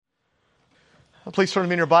Please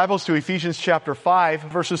turn in your Bibles to Ephesians chapter 5,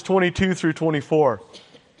 verses 22 through 24.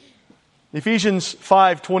 Ephesians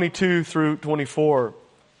 5, 22 through 24.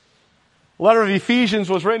 The letter of Ephesians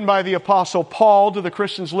was written by the Apostle Paul to the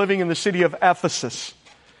Christians living in the city of Ephesus.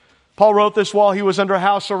 Paul wrote this while he was under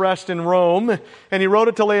house arrest in Rome, and he wrote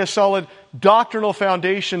it to lay a solid doctrinal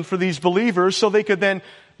foundation for these believers so they could then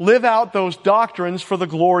live out those doctrines for the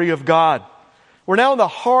glory of God. We're now in the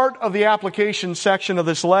heart of the application section of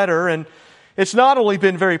this letter, and it's not only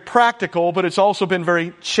been very practical, but it's also been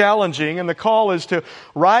very challenging. And the call is to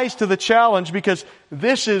rise to the challenge because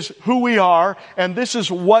this is who we are and this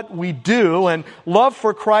is what we do. And love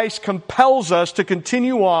for Christ compels us to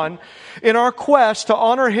continue on in our quest to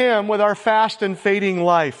honor Him with our fast and fading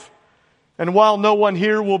life. And while no one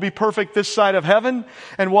here will be perfect this side of heaven,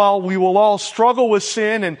 and while we will all struggle with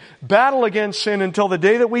sin and battle against sin until the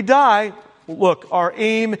day that we die, look, our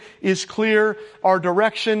aim is clear, our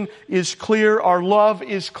direction is clear, our love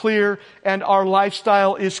is clear, and our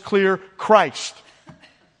lifestyle is clear. Christ.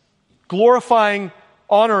 Glorifying,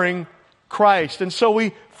 honoring Christ. And so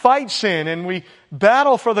we fight sin and we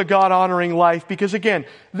battle for the God-honoring life because, again,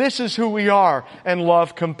 this is who we are and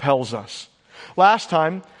love compels us. Last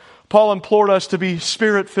time, Paul implored us to be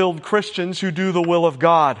Spirit-filled Christians who do the will of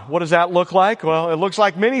God. What does that look like? Well, it looks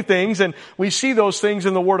like many things, and we see those things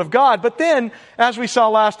in the Word of God. But then, as we saw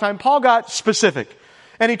last time, Paul got specific.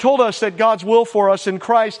 And he told us that God's will for us in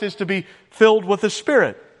Christ is to be filled with the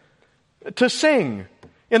Spirit. To sing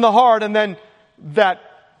in the heart, and then that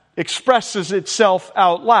expresses itself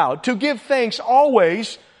out loud. To give thanks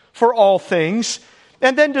always for all things,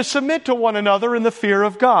 and then to submit to one another in the fear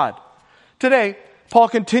of God. Today, Paul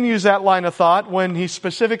continues that line of thought when he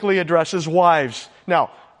specifically addresses wives.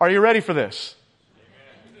 Now, are you ready for this?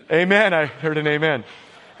 Amen. I heard an amen.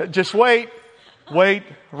 Just wait.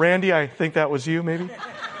 Randy, I think that was you maybe.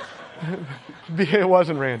 It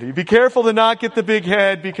wasn't Randy. Be careful to not get the big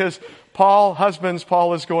head because Paul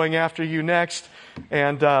is going after you next.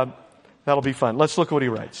 And that'll be fun. Let's look at what he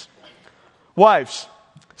writes. Wives,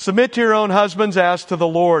 submit to your own husbands as to the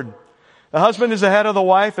Lord. The husband is the head of the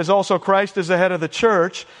wife, as also Christ is the head of the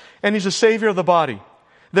church, and He's a Savior of the body.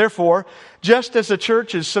 Therefore, just as the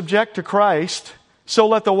church is subject to Christ, so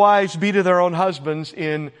let the wives be to their own husbands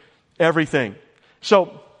in everything.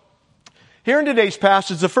 So, here in today's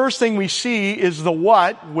passage, the first thing we see is the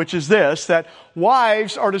what, which is this, that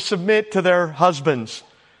wives are to submit to their husbands.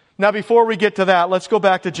 Now, before we get to that, let's go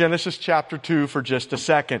back to Genesis chapter 2 for just a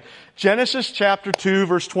second. Genesis chapter 2,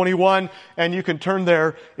 verse 21, and you can turn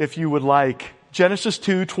there if you would like. Genesis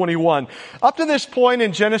 2:21. Up to this point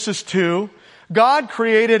in Genesis 2, God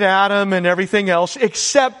created Adam and everything else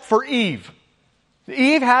except for Eve.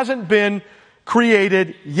 Eve hasn't been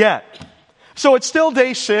created yet. So it's still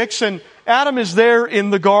day 6, and Adam is there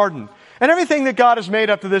in the garden. And everything that God has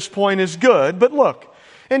made up to this point is good, but look,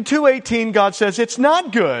 in 2:18, God says it's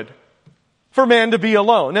not good for man to be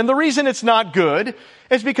alone. And the reason it's not good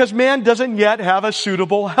is because man doesn't yet have a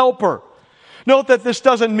suitable helper. Note that this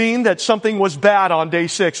doesn't mean that something was bad on day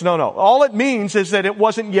 6. No. All it means is that it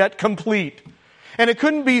wasn't yet complete. And it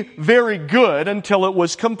couldn't be very good until it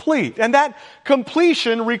was complete. And that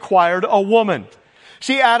completion required a woman.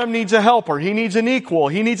 See, Adam needs a helper. He needs an equal.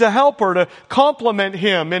 He needs a helper to complement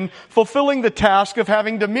him in fulfilling the task of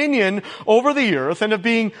having dominion over the earth and of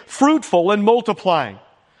being fruitful and multiplying.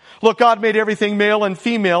 Look, God made everything male and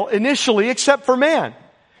female initially except for man.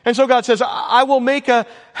 And so God says, I will make a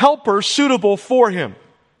helper suitable for him.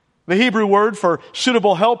 The Hebrew word for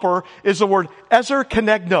suitable helper is the word ezer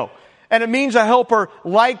kenegdo. And it means a helper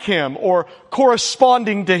like him or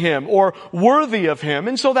corresponding to him or worthy of him.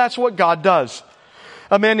 And so that's what God does.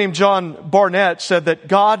 A man named John Barnett said that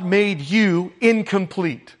God made you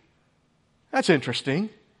incomplete. That's interesting.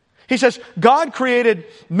 He says, God created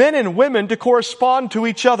men and women to correspond to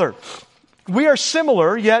each other. We are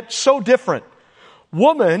similar, yet so different.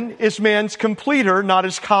 Woman is man's completer, not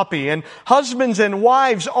his copy. And husbands and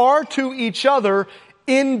wives are to each other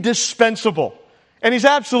indispensable. And he's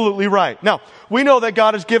absolutely right. Now, we know that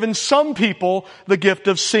God has given some people the gift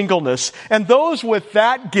of singleness. And those with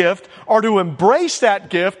that gift are to embrace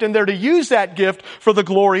that gift and they're to use that gift for the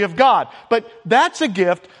glory of God. But that's a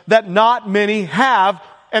gift that not many have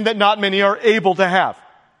and that not many are able to have.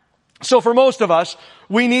 So for most of us,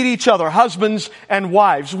 we need each other. Husbands and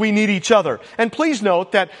wives, we need each other. And please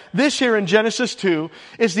note that this here in Genesis 2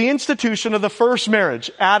 is the institution of the first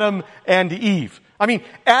marriage, Adam and Eve. I mean,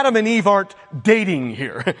 Adam and Eve aren't dating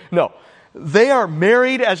here. No. They are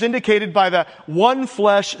married as indicated by the one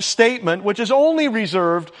flesh statement, which is only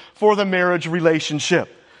reserved for the marriage relationship.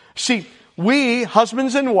 See, We,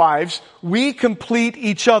 husbands and wives, we complete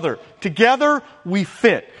each other. Together, we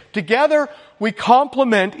fit. Together, we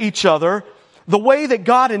complement each other the way that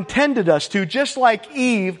God intended us to, just like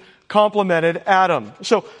Eve complemented Adam.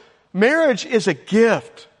 So, marriage is a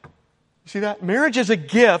gift. See that? Marriage is a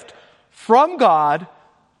gift from God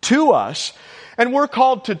to us, and we're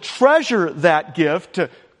called to treasure that gift, to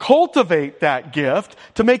cultivate that gift,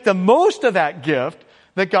 to make the most of that gift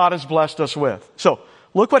that God has blessed us with. So,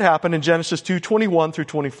 look what happened in Genesis 2:21 through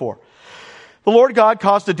 24. The Lord God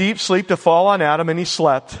caused a deep sleep to fall on Adam, and he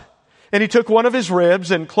slept. And he took one of his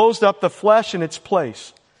ribs and closed up the flesh in its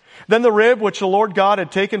place. Then the rib which the Lord God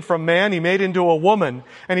had taken from man, he made into a woman,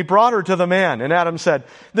 and he brought her to the man. And Adam said,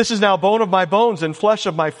 "This is now bone of my bones and flesh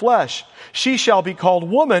of my flesh. She shall be called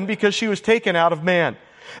woman because she was taken out of man.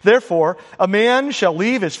 Therefore, a man shall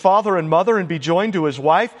leave his father and mother and be joined to his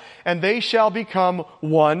wife, and they shall become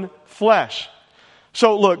one flesh."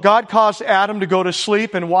 So look, God caused Adam to go to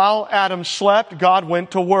sleep, and while Adam slept, God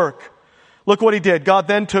went to work. Look what he did. God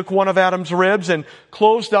then took one of Adam's ribs and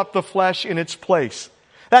closed up the flesh in its place.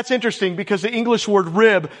 That's interesting because the English word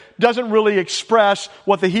rib doesn't really express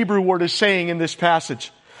what the Hebrew word is saying in this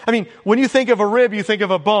passage. I mean, when you think of a rib, you think of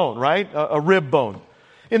a bone, right? A rib bone.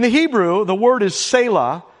 In the Hebrew, the word is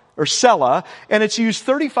selah, or selah, and it's used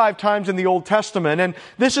 35 times in the Old Testament, and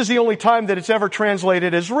this is the only time that it's ever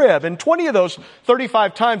translated as rib. And 20 of those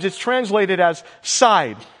 35 times it's translated as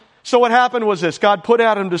side. So what happened was this. God put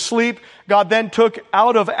Adam to sleep. God then took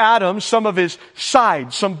out of Adam some of his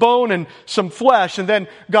side, some bone and some flesh, and then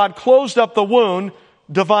God closed up the wound,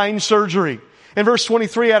 divine surgery. In verse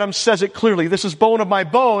 23, Adam says it clearly. This is bone of my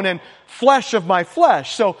bone and flesh of my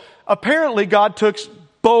flesh. So apparently God took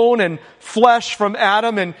bone and flesh from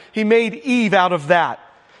Adam and he made Eve out of that.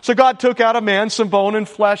 So God took out of man some bone and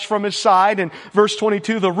flesh from his side, and verse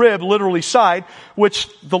 22, the rib, literally side, which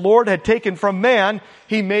the Lord had taken from man,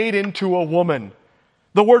 he made into a woman.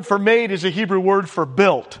 The word for made is a Hebrew word for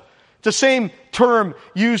built. It's the same term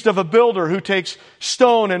used of a builder who takes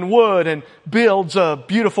stone and wood and builds a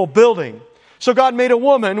beautiful building. So God made a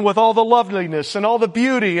woman with all the loveliness and all the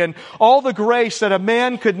beauty and all the grace that a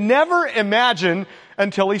man could never imagine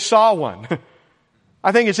until he saw one.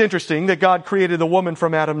 I think it's interesting that God created the woman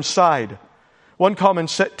from Adam's side. One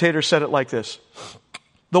commentator said it like this: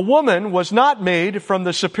 "The woman was not made from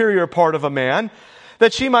the superior part of a man,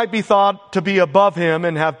 that she might be thought to be above him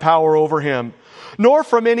and have power over him, nor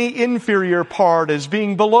from any inferior part as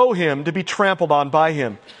being below him to be trampled on by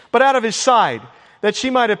him, but out of his side, that she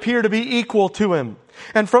might appear to be equal to him,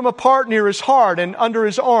 and from a part near his heart and under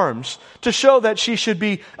his arms, to show that she should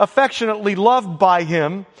be affectionately loved by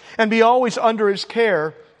him and be always under his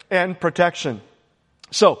care and protection."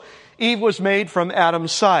 So, Eve was made from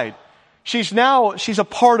Adam's side. She's a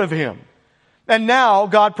part of him. And now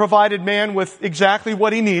God provided man with exactly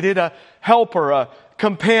what he needed: a helper, a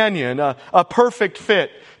companion, a perfect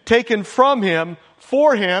fit, taken from him,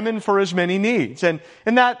 for him, and for his many needs. And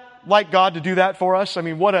that, like God to do that for us, I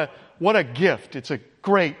mean, what a gift. It's a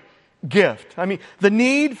great gift. I mean, the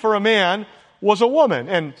need for a man was a woman,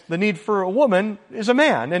 and the need for a woman is a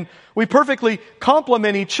man. And we perfectly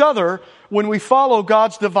complement each other when we follow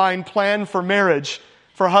God's divine plan for marriage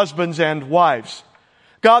for husbands and wives.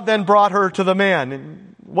 God then brought her to the man.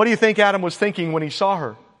 And what do you think Adam was thinking when he saw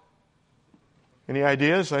her? Any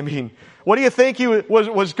ideas? I mean, what do you think he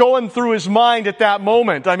was going through his mind at that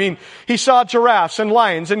moment? I mean, he saw giraffes and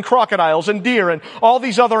lions and crocodiles and deer and all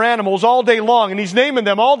these other animals all day long, and he's naming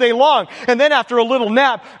them all day long. And then after a little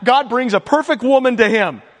nap, God brings a perfect woman to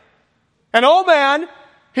him. And oh man,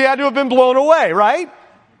 he had to have been blown away, right?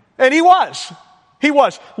 And he was. He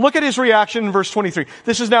was. Look at his reaction in verse 23.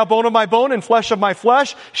 "This is now bone of my bone and flesh of my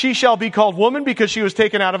flesh. She shall be called woman because she was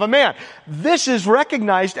taken out of a man." This is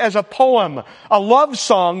recognized as a poem, a love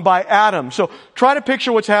song by Adam. So try to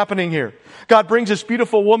picture what's happening here. God brings this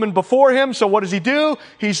beautiful woman before him. So what does he do?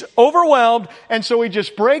 He's overwhelmed, and so he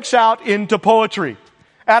just breaks out into poetry.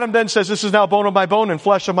 Adam then says, "This is now bone of my bone and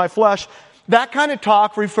flesh of my flesh." That kind of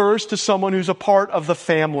talk refers to someone who's a part of the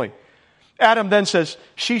family. Adam then says,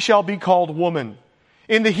 "She shall be called woman."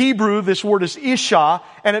 In the Hebrew, this word is isha,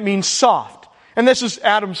 and it means soft. And this is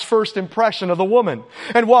Adam's first impression of the woman.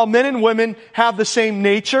 And while men and women have the same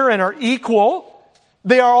nature and are equal,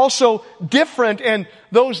 they are also different, and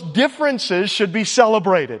those differences should be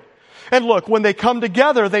celebrated. And look, when they come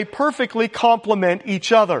together, they perfectly complement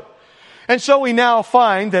each other. And so we now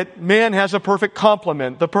find that man has a perfect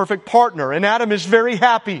complement, the perfect partner, and Adam is very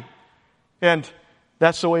happy. And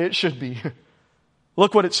that's the way it should be.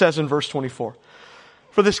 Look what it says in verse 24.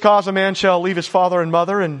 "For this cause a man shall leave his father and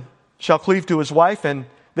mother and shall cleave to his wife, and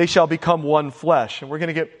they shall become one flesh." And we're going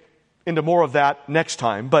to get into more of that next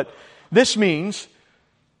time. But this means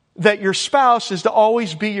that your spouse is to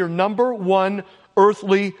always be your number one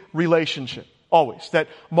earthly relationship. Always. That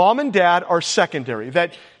mom and dad are secondary.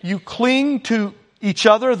 That you cling to each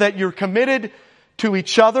other, that you're committed to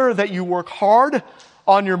each other, that you work hard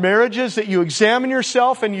on your marriages, that you examine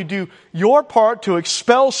yourself and you do your part to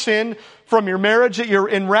expel sin from your marriage, that you're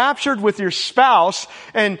enraptured with your spouse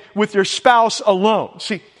and with your spouse alone.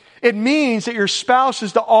 See, it means that your spouse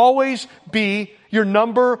is to always be your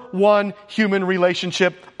number one human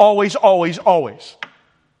relationship. Always, always, always.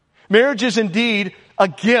 Marriage is indeed a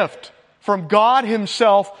gift from God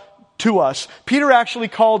Himself to us. Peter actually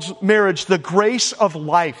calls marriage the grace of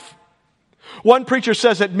life. One preacher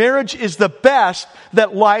says that marriage is the best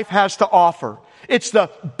that life has to offer. It's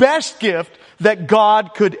the best gift that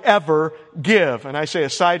God could ever give. And I say,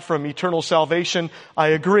 aside from eternal salvation, I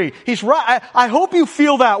agree. He's right. I hope you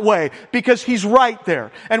feel that way, because He's right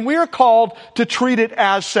there. And we are called to treat it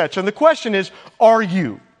as such. And the question is, are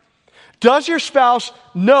you? Does your spouse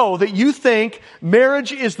know that you think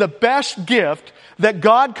marriage is the best gift that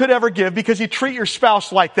God could ever give because you treat your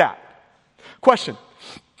spouse like that? Question.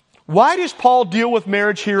 Why does Paul deal with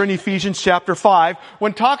marriage here in Ephesians chapter 5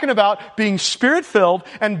 when talking about being Spirit-filled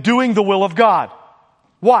and doing the will of God?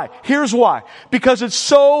 Why? Here's why. Because it's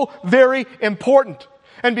so very important,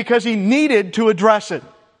 and because he needed to address it.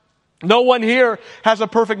 No one here has a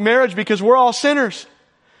perfect marriage because we're all sinners.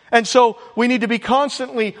 And so we need to be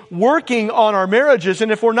constantly working on our marriages.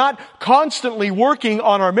 And if we're not constantly working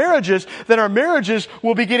on our marriages, then our marriages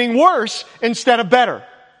will be getting worse instead of better.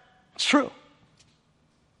 It's true.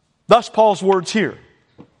 Thus Paul's words here.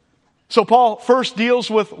 So Paul first deals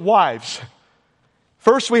with wives.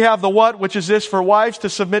 First we have the what, which is this: for wives to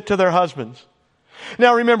submit to their husbands.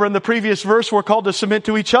 Now remember, in the previous verse, we're called to submit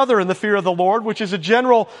to each other in the fear of the Lord, which is a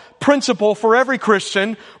general principle for every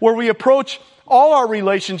Christian, where we approach all our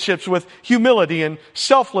relationships with humility and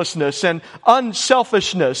selflessness and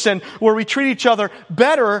unselfishness, and where we treat each other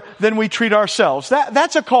better than we treat ourselves.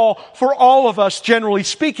 That's a call for all of us, generally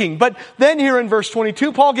speaking. But then here in verse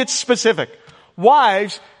 22, Paul gets specific.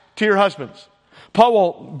 Wives, to your husbands. Paul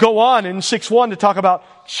will go on in 6:1 to talk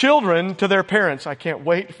about children to their parents. I can't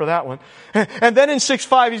wait for that one. And then in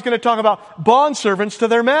 6:5, he's going to talk about bondservants to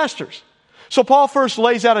their masters. So Paul first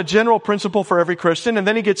lays out a general principle for every Christian, and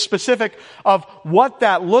then he gets specific of what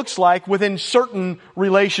that looks like within certain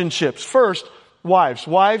relationships. First, wives.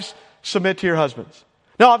 Wives, submit to your husbands.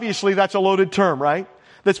 Now obviously that's a loaded term, right?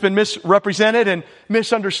 That's been misrepresented and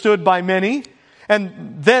misunderstood by many.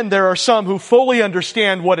 And then there are some who fully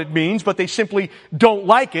understand what it means, but they simply don't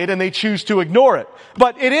like it and they choose to ignore it.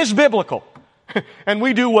 But it is biblical. And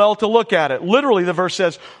we do well to look at it. Literally, the verse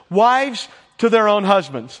says, wives to their own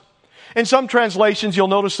husbands. In some translations, you'll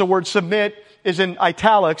notice the word submit is in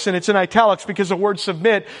italics, and it's in italics because the word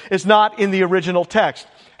submit is not in the original text.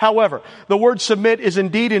 However, the word submit is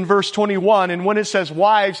indeed in verse 21, and when it says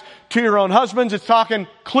wives to your own husbands, it's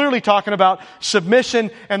clearly talking about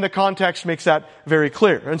submission, and the context makes that very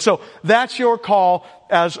clear. And so that's your call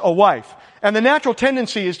as a wife. And the natural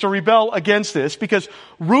tendency is to rebel against this, because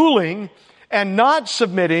ruling and not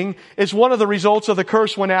submitting is one of the results of the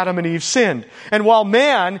curse when Adam and Eve sinned. And while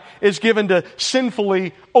man is given to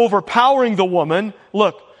sinfully overpowering the woman,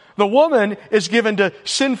 look, the woman is given to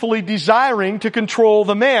sinfully desiring to control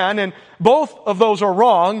the man, and both of those are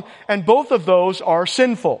wrong, and both of those are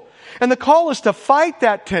sinful. And the call is to fight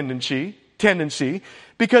that tendency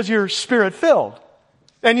because you're Spirit-filled,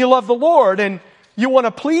 and you love the Lord, and you want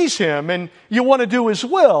to please Him, and you want to do His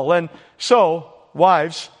will. And so,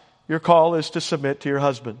 wives, your call is to submit to your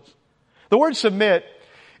husbands. The word submit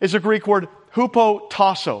is a Greek word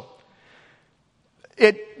hupotasso.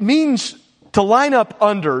 It means to line up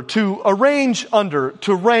under, to arrange under,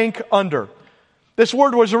 to rank under. This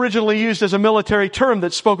word was originally used as a military term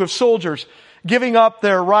that spoke of soldiers giving up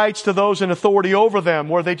their rights to those in authority over them,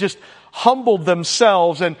 where they just humbled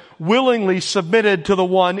themselves and willingly submitted to the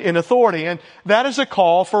one in authority. And that is a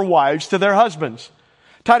call for wives to their husbands.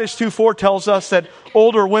 Titus 2:4 tells us that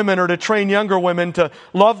older women are to train younger women to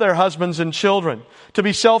love their husbands and children, to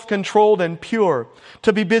be self-controlled and pure,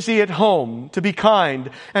 to be busy at home, to be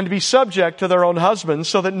kind, and to be subject to their own husbands,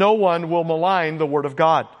 so that no one will malign the word of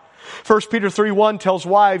God. 1 Peter 3:1 tells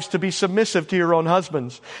wives to be submissive to your own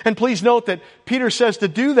husbands. And please note that Peter says to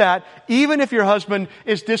do that even if your husband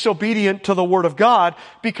is disobedient to the word of God,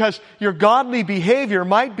 because your godly behavior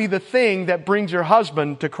might be the thing that brings your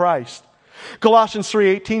husband to Christ. Colossians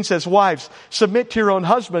 3:18 says, wives, submit to your own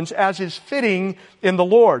husbands as is fitting in the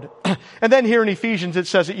Lord. And then here in Ephesians it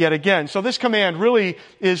says it yet again. So this command really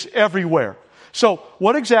is everywhere. So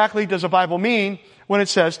what exactly does the Bible mean when it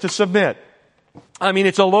says to submit? I mean,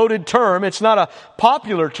 it's a loaded term. It's not a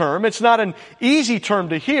popular term. It's not an easy term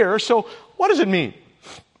to hear. So what does it mean?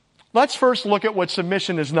 Let's first look at what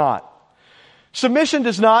submission is not. Submission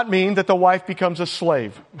does not mean that the wife becomes a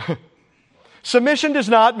slave. Submission does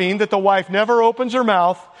not mean that the wife never opens her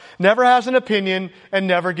mouth, never has an opinion, and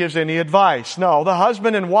never gives any advice. No, the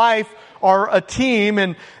husband and wife are a team,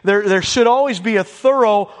 and there should always be a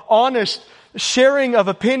thorough, honest sharing of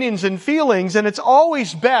opinions and feelings, and it's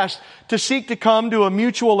always best to seek to come to a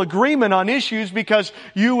mutual agreement on issues because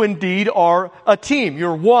you indeed are a team.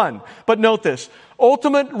 You're one. But note this.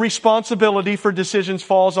 Ultimate responsibility for decisions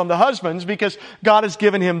falls on the husbands because God has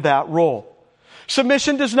given him that role.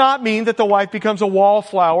 Submission does not mean that the wife becomes a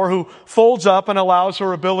wallflower who folds up and allows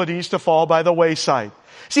her abilities to fall by the wayside.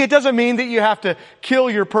 See, it doesn't mean that you have to kill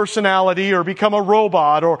your personality or become a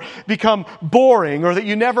robot or become boring or that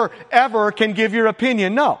you never, ever can give your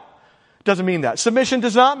opinion. No, it doesn't mean that. Submission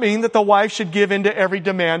does not mean that the wife should give in to every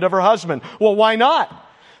demand of her husband. Well, why not?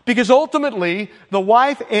 Because ultimately, the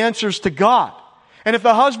wife answers to God. And if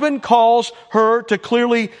the husband calls her to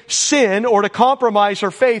clearly sin or to compromise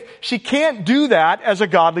her faith, she can't do that as a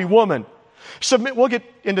godly woman. We'll get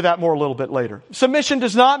into that more a little bit later. Submission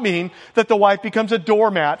does not mean that the wife becomes a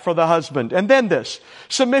doormat for the husband. And then this.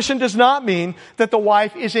 Submission does not mean that the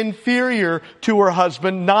wife is inferior to her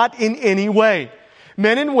husband, not in any way.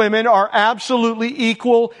 Men and women are absolutely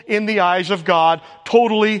equal in the eyes of God,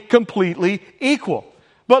 totally, completely equal.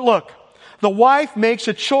 But look, the wife makes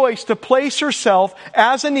a choice to place herself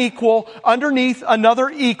as an equal underneath another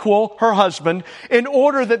equal, her husband, in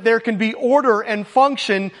order that there can be order and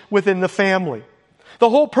function within the family. The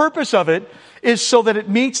whole purpose of it is so that it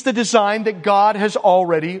meets the design that God has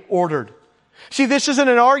already ordered. See, this isn't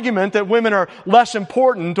an argument that women are less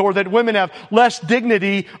important or that women have less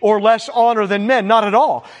dignity or less honor than men. Not at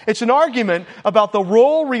all. It's an argument about the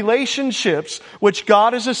role relationships which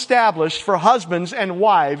God has established for husbands and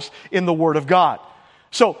wives in the Word of God.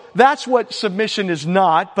 So that's what submission is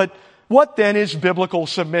not, but what then is biblical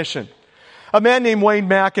submission? A man named Wayne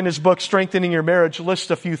Mack in his book, Strengthening Your Marriage,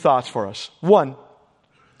 lists a few thoughts for us. 1,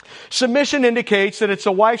 submission indicates that it's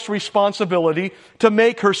a wife's responsibility to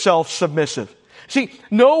make herself submissive. See,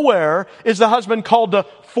 nowhere is the husband called to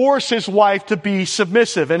force his wife to be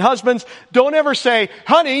submissive. And husbands, don't ever say,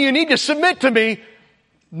 honey, you need to submit to me.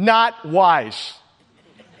 Not wise.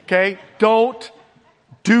 Okay? Don't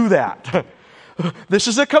do that. This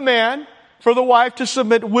is a command for the wife to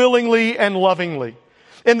submit willingly and lovingly.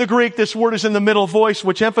 In the Greek, this word is in the middle voice,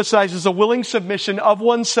 which emphasizes a willing submission of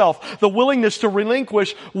oneself, the willingness to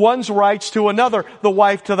relinquish one's rights to another, the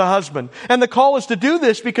wife to the husband. And the call is to do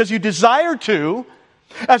this because you desire to,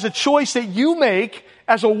 as a choice that you make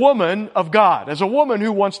as a woman of God, as a woman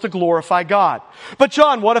who wants to glorify God. But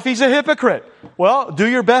John, what if he's a hypocrite? Well, do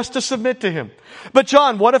your best to submit to him. But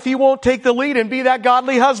John, what if he won't take the lead and be that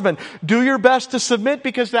godly husband? Do your best to submit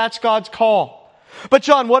because that's God's call. But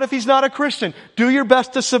John, what if he's not a Christian? Do your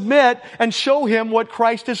best to submit and show him what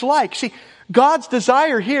Christ is like. See, God's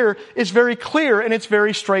desire here is very clear and it's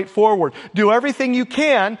very straightforward. Do everything you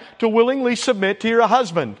can to willingly submit to your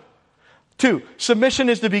husband. 2, submission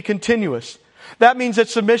is to be continuous. That means that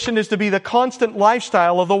submission is to be the constant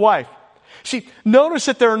lifestyle of the wife. See, notice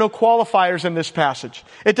that there are no qualifiers in this passage.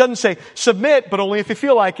 It doesn't say submit, but only if you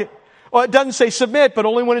feel like it. Or it doesn't say submit, but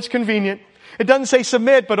only when it's convenient. It doesn't say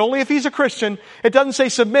submit, but only if he's a Christian. It doesn't say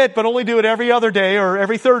submit, but only do it every other day or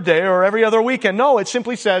every third day or every other weekend. No, it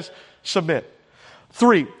simply says submit.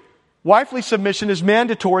 3, wifely submission is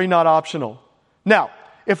mandatory, not optional. Now,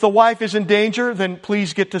 if the wife is in danger, then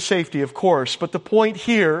please get to safety, of course. But the point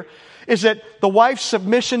here is that the wife's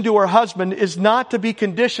submission to her husband is not to be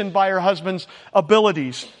conditioned by her husband's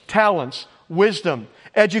abilities, talents, wisdom,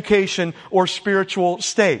 education, or spiritual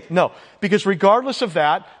state. No, because regardless of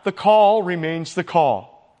that, the call remains the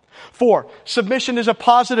call. 4, submission is a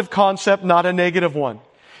positive concept, not a negative one.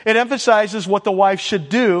 It emphasizes what the wife should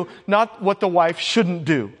do, not what the wife shouldn't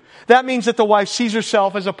do. That means that the wife sees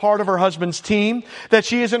herself as a part of her husband's team, that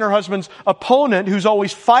she isn't her husband's opponent who's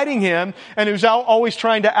always fighting him and who's always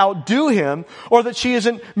trying to outdo him, or that she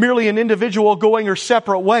isn't merely an individual going her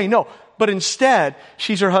separate way. No, but instead,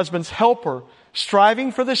 she's her husband's helper,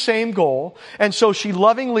 striving for the same goal, and so she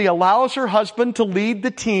lovingly allows her husband to lead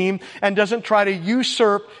the team and doesn't try to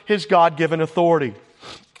usurp his God-given authority.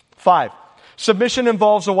 5, submission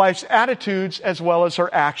involves a wife's attitudes as well as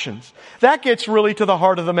her actions. That gets really to the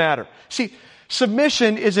heart of the matter. See,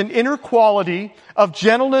 submission is an inner quality of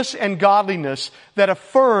gentleness and godliness that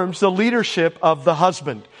affirms the leadership of the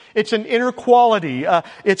husband. It's an inner quality,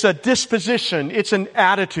 it's a disposition, it's an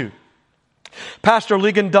attitude. Pastor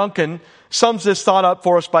Ligon Duncan sums this thought up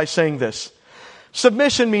for us by saying this.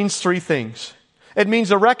 Submission means three things. It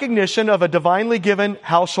means a recognition of a divinely given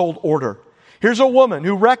household order. Here's a woman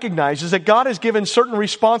who recognizes that God has given certain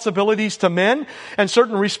responsibilities to men and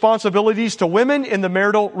certain responsibilities to women in the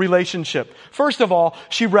marital relationship. First of all,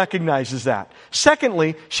 she recognizes that.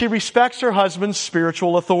 Secondly, she respects her husband's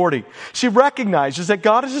spiritual authority. She recognizes that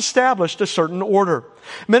God has established a certain order.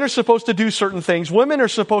 Men are supposed to do certain things. Women are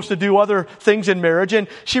supposed to do other things in marriage, and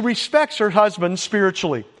she respects her husband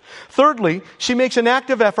spiritually. Thirdly, she makes an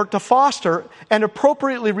active effort to foster and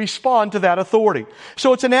appropriately respond to that authority.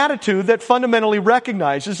 So it's an attitude that fundamentally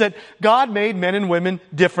recognizes that God made men and women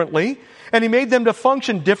differently, and He made them to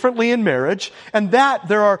function differently in marriage, and that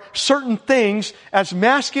there are certain things as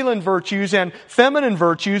masculine virtues and feminine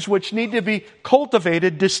virtues which need to be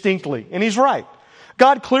cultivated distinctly. And He's right.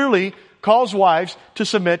 God clearly calls wives to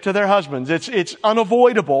submit to their husbands. It's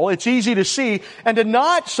unavoidable. It's easy to see. And to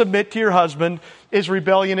not submit to your husband is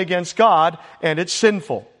rebellion against God, and it's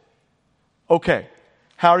sinful. Okay,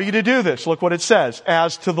 how are you to do this? Look what it says,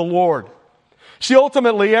 as to the Lord. See,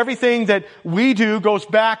 ultimately, everything that we do goes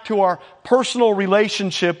back to our personal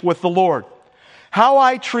relationship with the Lord. How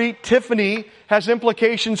I treat Tiffany has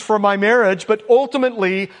implications for my marriage, but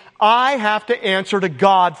ultimately, I have to answer to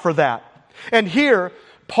God for that. And here,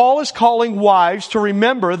 Paul is calling wives to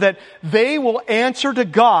remember that they will answer to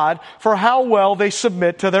God for how well they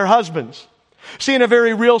submit to their husbands. See, in a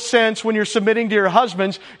very real sense, when you're submitting to your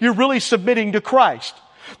husbands, you're really submitting to Christ.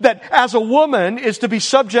 That as a woman is to be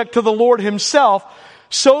subject to the Lord Himself,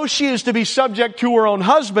 so she is to be subject to her own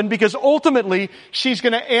husband, because ultimately she's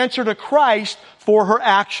going to answer to Christ for her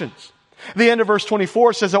actions. The end of verse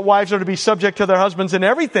 24 says that wives are to be subject to their husbands in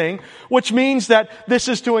everything, which means that this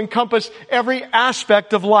is to encompass every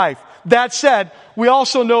aspect of life. That said, we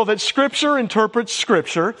also know that Scripture interprets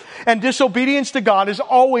Scripture, and disobedience to God is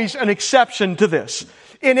always an exception to this.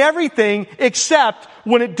 In everything except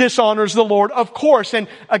when it dishonors the Lord, of course. And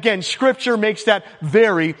again, Scripture makes that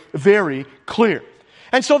very, very clear.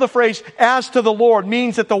 And so the phrase, as to the Lord,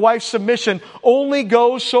 means that the wife's submission only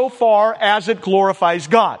goes so far as it glorifies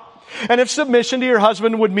God. And if submission to your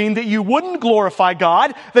husband would mean that you wouldn't glorify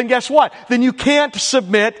God, then guess what? Then you can't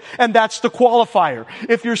submit, and that's the qualifier.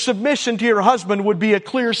 If your submission to your husband would be a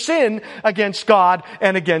clear sin against God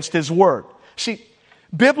and against His Word. See,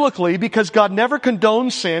 biblically, because God never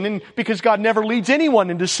condones sin and because God never leads anyone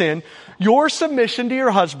into sin, your submission to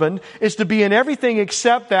your husband is to be in everything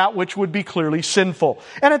except that which would be clearly sinful.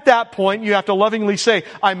 And at that point, you have to lovingly say,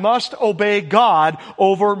 I must obey God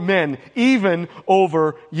over men, even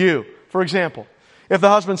over you. For example, if the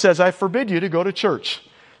husband says, I forbid you to go to church,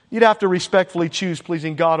 you'd have to respectfully choose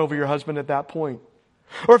pleasing God over your husband at that point.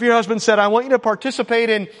 Or if your husband said, I want you to participate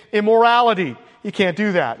in immorality, you can't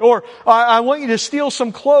do that. Or, I want you to steal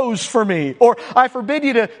some clothes for me. Or, I forbid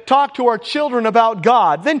you to talk to our children about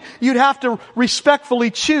God. Then you'd have to respectfully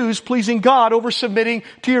choose pleasing God over submitting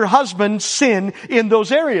to your husband's sin in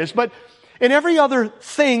those areas. But in every other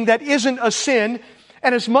thing that isn't a sin,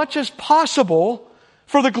 and as much as possible,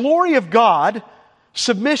 for the glory of God,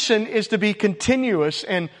 submission is to be continuous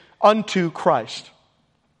and unto Christ.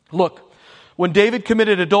 Look, when David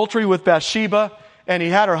committed adultery with Bathsheba, and he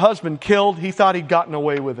had her husband killed, he thought he'd gotten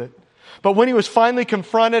away with it. But when he was finally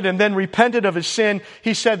confronted and then repented of his sin,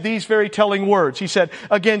 he said these very telling words. He said,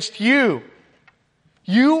 against you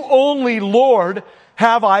only, Lord,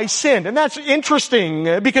 have I sinned. And that's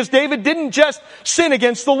interesting because David didn't just sin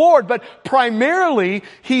against the Lord, but primarily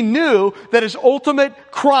he knew that his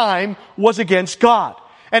ultimate crime was against God.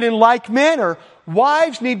 And in like manner,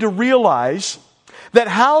 wives need to realize that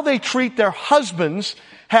how they treat their husbands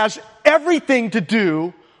has everything to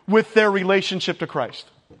do with their relationship to Christ.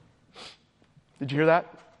 Did you hear that?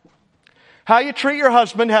 How you treat your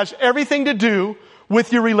husband has everything to do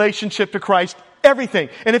with your relationship to Christ. Everything.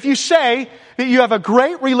 And if you say that you have a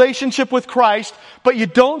great relationship with Christ, but you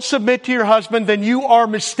don't submit to your husband, then you are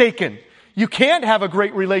mistaken. You can't have a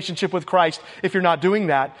great relationship with Christ if you're not doing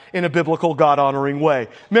that in a biblical, God-honoring way.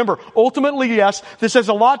 Remember, ultimately, yes, this has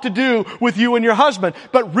a lot to do with you and your husband,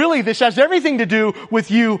 but really this has everything to do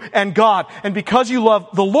with you and God. And because you love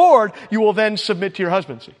the Lord, you will then submit to your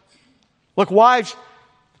husband. See? Look, wives,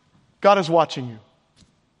 God is watching you.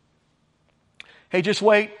 Hey, just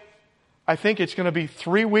wait. I think it's going to be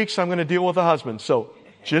 3 weeks I'm going to deal with a husband, so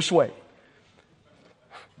just wait.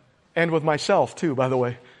 And with myself too, by the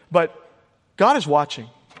way. But God is watching.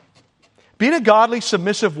 Being a godly,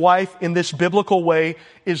 submissive wife in this biblical way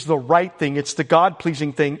is the right thing. It's the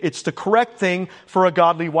God-pleasing thing. It's the correct thing for a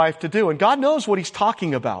godly wife to do. And God knows what He's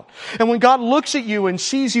talking about. And when God looks at you and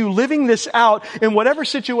sees you living this out in whatever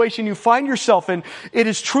situation you find yourself in, it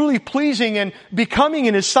is truly pleasing and becoming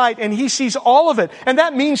in His sight, and He sees all of it. And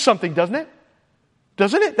that means something, doesn't it?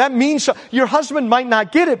 Doesn't it? That means your husband might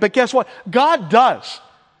not get it, but guess what? God does.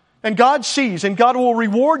 And God sees, and God will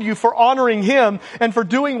reward you for honoring Him and for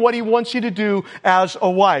doing what He wants you to do as a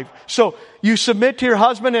wife. So you submit to your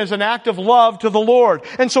husband as an act of love to the Lord.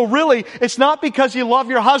 And so really, it's not because you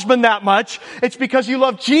love your husband that much, it's because you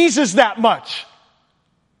love Jesus that much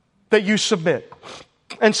that you submit.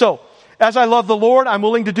 And so, as I love the Lord, I'm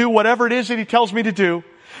willing to do whatever it is that He tells me to do.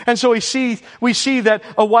 And so we see that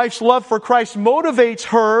a wife's love for Christ motivates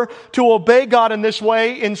her to obey God in this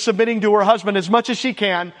way, in submitting to her husband as much as she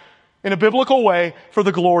can, in a biblical way, for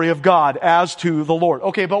the glory of God, as to the Lord.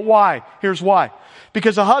 Okay, but why? Here's why.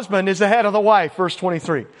 Because the husband is the head of the wife, verse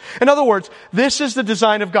 23. In other words, this is the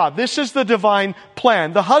design of God. This is the divine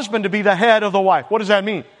plan. The husband to be the head of the wife. What does that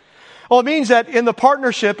mean? Well, it means that in the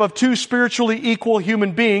partnership of two spiritually equal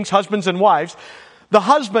human beings, husbands and wives, the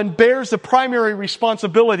husband bears the primary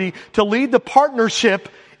responsibility to lead the partnership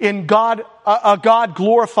in a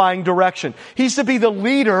God-glorifying direction. He's to be the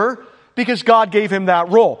leader because God gave him that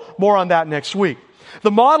role. More on that next week.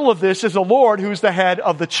 The model of this is the Lord, who's the head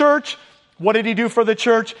of the church. What did He do for the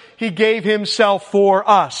church? He gave Himself for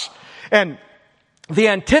us. And the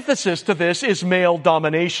antithesis to this is male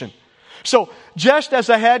domination. So, just as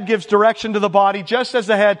the head gives direction to the body, just as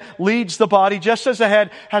the head leads the body, just as the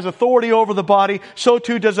head has authority over the body, so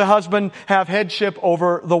too does a husband have headship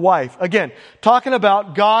over the wife. Again, talking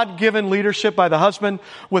about God-given leadership by the husband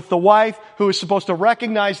with the wife, who is supposed to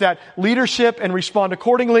recognize that leadership and respond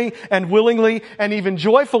accordingly and willingly and even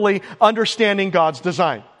joyfully, understanding God's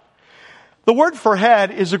design. The word for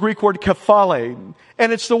head is the Greek word kephale,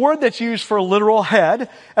 and it's the word that's used for a literal head,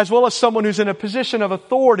 as well as someone who's in a position of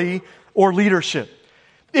authority or leadership.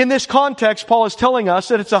 In this context, Paul is telling us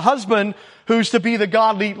that it's a husband who's to be the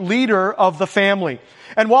godly leader of the family.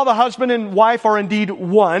 And while the husband and wife are indeed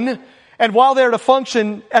one, and while they're to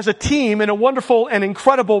function as a team in a wonderful and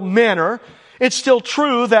incredible manner, it's still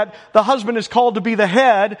true that the husband is called to be the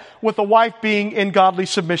head, with the wife being in godly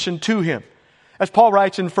submission to him. As Paul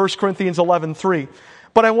writes in 1 Corinthians 11:3,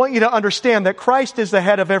 "But I want you to understand that Christ is the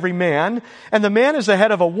head of every man, and the man is the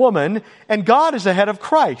head of a woman, and God is the head of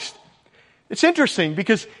Christ." It's interesting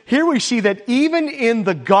because here we see that even in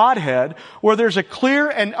the Godhead, where there's a clear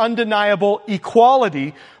and undeniable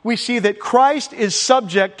equality, we see that Christ is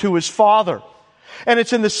subject to His Father. And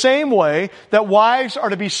it's in the same way that wives are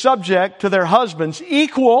to be subject to their husbands,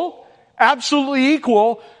 equal, absolutely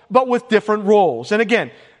equal, but with different roles. And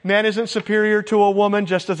again, man isn't superior to a woman,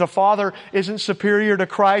 just as a father isn't superior to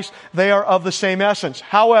Christ. They are of the same essence.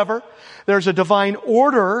 However, there's a divine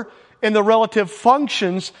order in the relative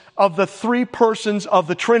functions of the three persons of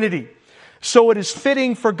the Trinity. So it is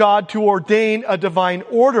fitting for God to ordain a divine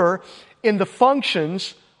order in the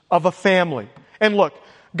functions of a family. And look,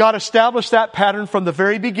 God established that pattern from the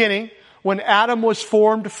very beginning, when Adam was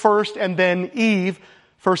formed first and then Eve,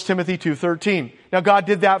 1 Timothy 2:13. Now God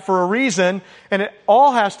did that for a reason, and it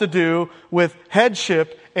all has to do with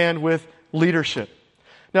headship and with leadership.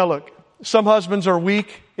 Now look, some husbands are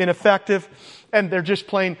weak, ineffective, and they're just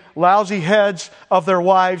plain lousy heads of their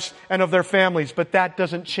wives and of their families, but that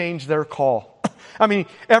doesn't change their call. I mean,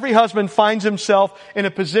 every husband finds himself in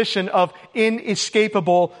a position of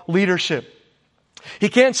inescapable leadership. He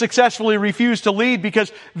can't successfully refuse to lead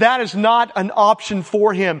because that is not an option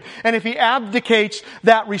for him. And if he abdicates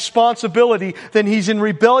that responsibility, then he's in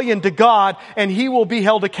rebellion to God, and he will be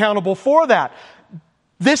held accountable for that.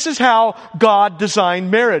 This is how God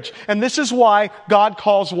designed marriage. And this is why God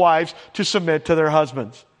calls wives to submit to their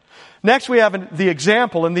husbands. Next we have the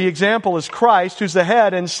example, and the example is Christ, who's the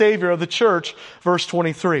head and Savior of the church, verse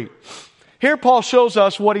 23. Here Paul shows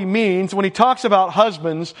us what he means when he talks about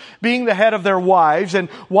husbands being the head of their wives and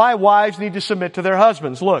why wives need to submit to their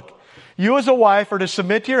husbands. Look, you as a wife are to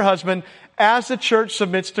submit to your husband as the church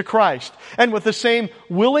submits to Christ. And with the same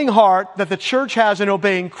willing heart that the church has in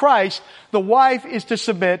obeying Christ, the wife is to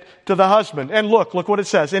submit to the husband. And look what it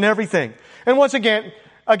says, in everything. And once again,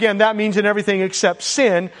 that means in everything except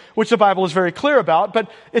sin, which the Bible is very clear about, but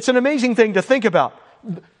it's an amazing thing to think about.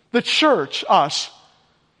 The church, us,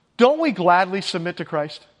 don't we gladly submit to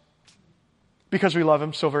Christ? Because we love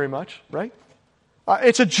Him so very much, right?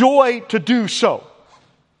 It's a joy to do so.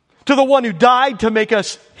 To the one who died to make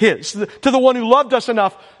us His. To the one who loved us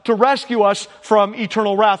enough to rescue us from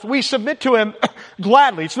eternal wrath. We submit to Him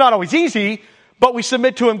gladly. It's not always easy, but we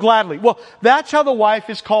submit to him gladly. Well, that's how the wife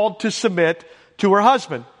is called to submit to her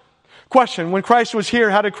husband. Question, when Christ was here,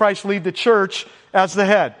 how did Christ lead the church as the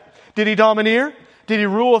head? Did he domineer? Did he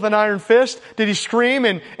rule with an iron fist? Did he scream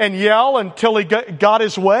and yell until he got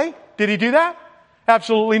his way? Did he do that?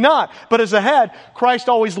 Absolutely not. But as a head, Christ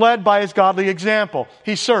always led by his godly example.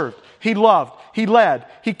 He served, he loved, he led,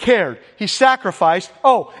 he cared, he sacrificed,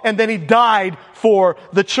 and then he died for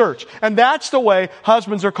the church. And that's the way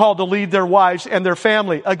husbands are called to lead their wives and their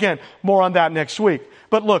family. Again, more on that next week.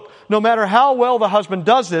 But look, no matter how well the husband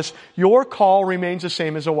does this, your call remains the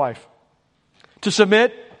same as a wife. To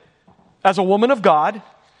submit as a woman of God,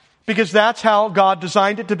 because that's how God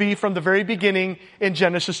designed it to be from the very beginning in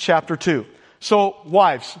Genesis chapter 2. So,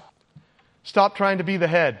 wives, stop trying to be the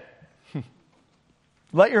head.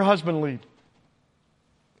 Let your husband lead.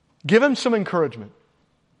 Give him some encouragement.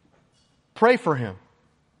 Pray for him.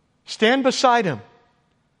 Stand beside him.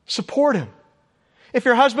 Support him. If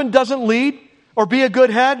your husband doesn't lead or be a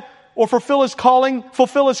good head or fulfill his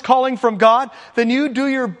calling from God, then you do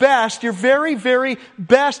your best, your very, very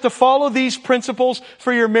best to follow these principles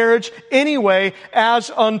for your marriage anyway as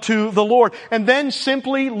unto the Lord. And then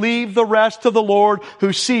simply leave the rest to the Lord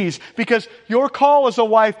who sees, because your call as a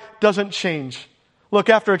wife doesn't change. Look,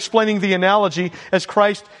 after explaining the analogy, as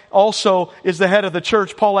Christ also is the head of the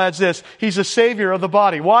church, Paul adds this: He's a Savior of the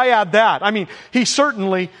body. Why add that? I mean, he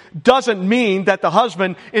certainly doesn't mean that the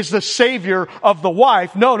husband is the Savior of the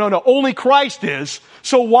wife. No. Only Christ is.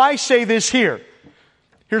 So why say this here?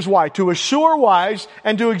 Here's why. To assure wives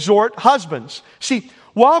and to exhort husbands. See,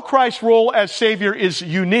 while Christ's role as Savior is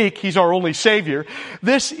unique, He's our only Savior,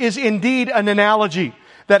 this is indeed an analogy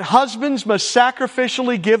that husbands must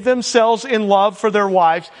sacrificially give themselves in love for their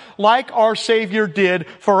wives like our Savior did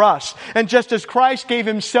for us. And just as Christ gave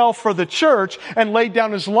Himself for the church and laid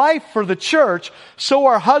down His life for the church, so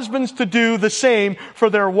are husbands to do the same for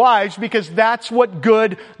their wives, because that's what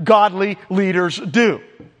good, godly leaders do.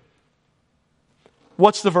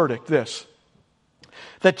 What's the verdict? This: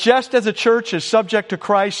 that just as a church is subject to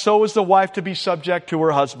Christ, so is the wife to be subject to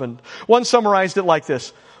her husband. One summarized it like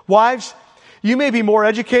this: Wives, you may be more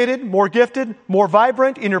educated, more gifted, more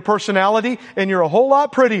vibrant in your personality, and you're a whole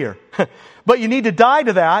lot prettier. But you need to die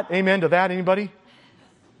to that. Amen to that, anybody?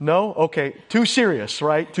 No? Okay. Too serious,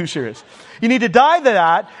 right? Too serious. You need to die to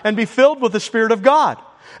that and be filled with the Spirit of God.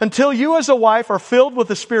 Until you as a wife are filled with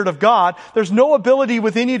the Spirit of God, there's no ability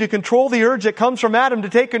within you to control the urge that comes from Adam to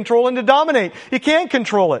take control and to dominate. You can't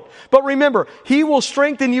control it. But remember, He will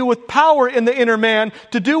strengthen you with power in the inner man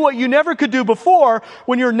to do what you never could do before,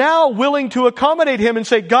 when you're now willing to accommodate Him and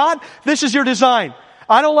say, God, this is your design.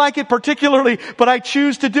 I don't like it particularly, but I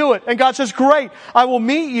choose to do it. And God says, great, I will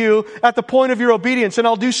meet you at the point of your obedience, and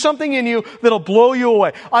I'll do something in you that'll blow you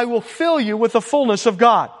away. I will fill you with the fullness of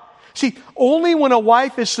God. See, only when a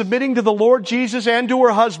wife is submitting to the Lord Jesus and to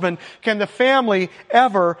her husband can the family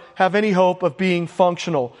ever have any hope of being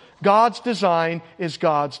functional. God's design is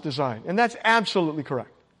God's design. And that's absolutely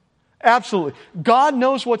correct. Absolutely. God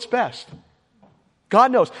knows what's best. God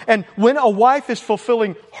knows. And when a wife is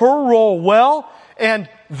fulfilling her role well, and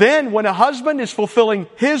then when a husband is fulfilling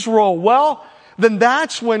his role well, then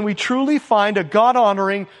that's when we truly find a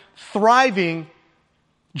God-honoring, thriving,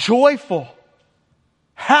 joyful,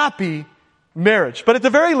 happy marriage. But at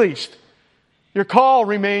the very least, your call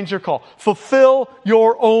remains your call. Fulfill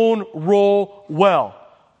your own role well.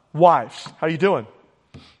 Wives, how you doing?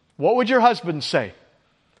 What would your husband say?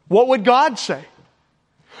 What would God say?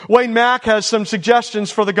 Wayne Mack has some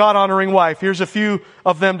suggestions for the God-honoring wife. Here's a few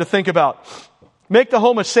of them to think about. Make the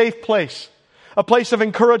home a safe place. A place of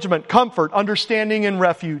encouragement, comfort, understanding, and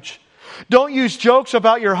refuge. Don't use jokes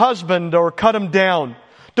about your husband or cut him down.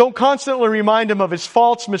 Don't constantly remind him of his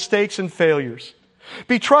faults, mistakes, and failures.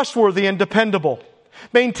 Be trustworthy and dependable.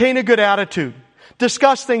 Maintain a good attitude.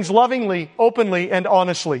 Discuss things lovingly, openly, and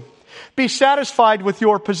honestly. Be satisfied with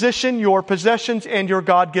your position, your possessions, and your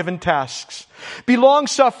God-given tasks. Be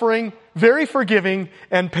long-suffering, very forgiving,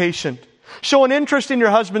 and patient. Show an interest in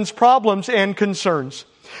your husband's problems and concerns.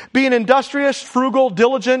 Be an industrious, frugal,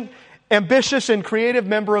 diligent, ambitious, and creative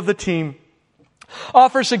member of the team.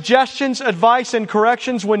 Offer suggestions, advice, and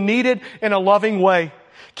corrections when needed in a loving way.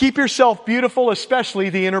 Keep yourself beautiful, especially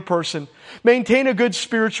the inner person. Maintain a good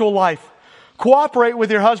spiritual life. Cooperate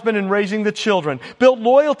with your husband in raising the children. Build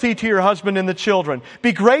loyalty to your husband and the children.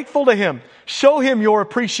 Be grateful to him. Show him your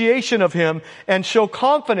appreciation of him, and show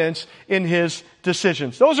confidence in his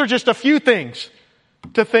decisions. Those are just a few things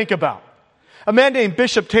to think about. A man named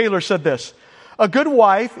Bishop Taylor said this: a good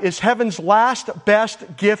wife is heaven's last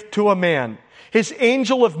best gift to a man. His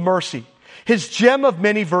angel of mercy, his gem of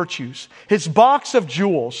many virtues, his box of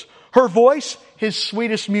jewels, her voice, His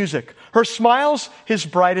sweetest music. Her smiles, His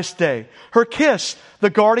brightest day. Her kiss, the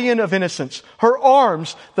guardian of innocence. Her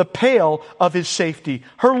arms, the pale of His safety.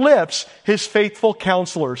 Her lips, His faithful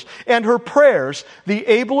counselors. And her prayers, the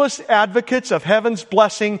ablest advocates of heaven's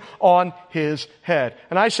blessing on His head.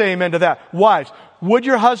 And I say amen to that. Wives, would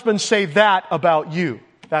your husband say that about you?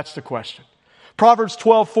 That's the question. Proverbs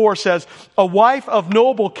 12:4 says, a wife of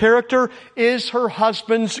noble character is her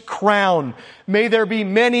husband's crown. May there be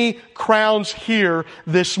many crowns here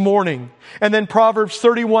this morning. And then Proverbs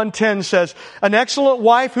 31:10 says, an excellent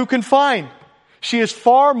wife who can find? She is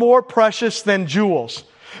far more precious than jewels.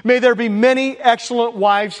 May there be many excellent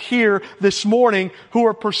wives here this morning who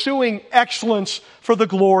are pursuing excellence for the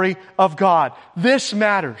glory of God. This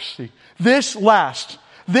matters. See, this lasts.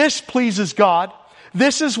 This pleases God.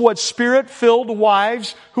 This is what Spirit-filled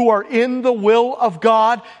wives who are in the will of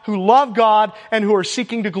God, who love God, and who are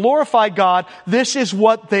seeking to glorify God, this is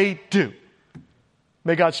what they do.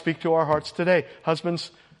 May God speak to our hearts today. Husbands,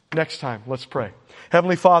 next time, let's pray.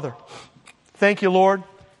 Heavenly Father, thank you, Lord,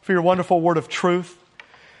 for your wonderful word of truth.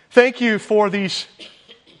 Thank you for these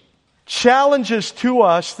challenges to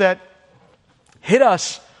us that hit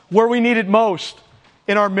us where we need it most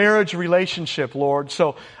in our marriage relationship, Lord.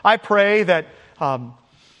 So I pray that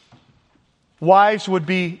wives would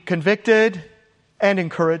be convicted and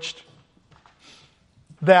encouraged.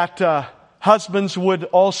 That husbands would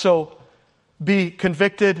also be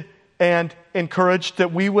convicted and encouraged.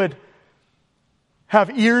 That we would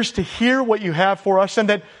have ears to hear what you have for us. And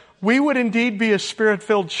that we would indeed be a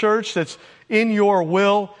Spirit-filled church that's in your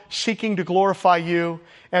will, seeking to glorify you.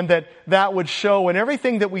 And that would show in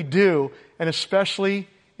everything that we do, and especially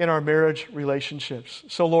in our marriage relationships.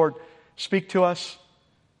 So Lord, speak to us.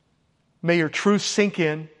 May your truth sink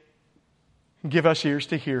in and give us ears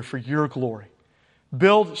to hear for your glory.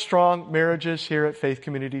 Build strong marriages here at Faith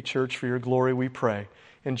Community Church for your glory, we pray.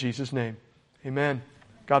 In Jesus' name, amen.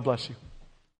 God bless you.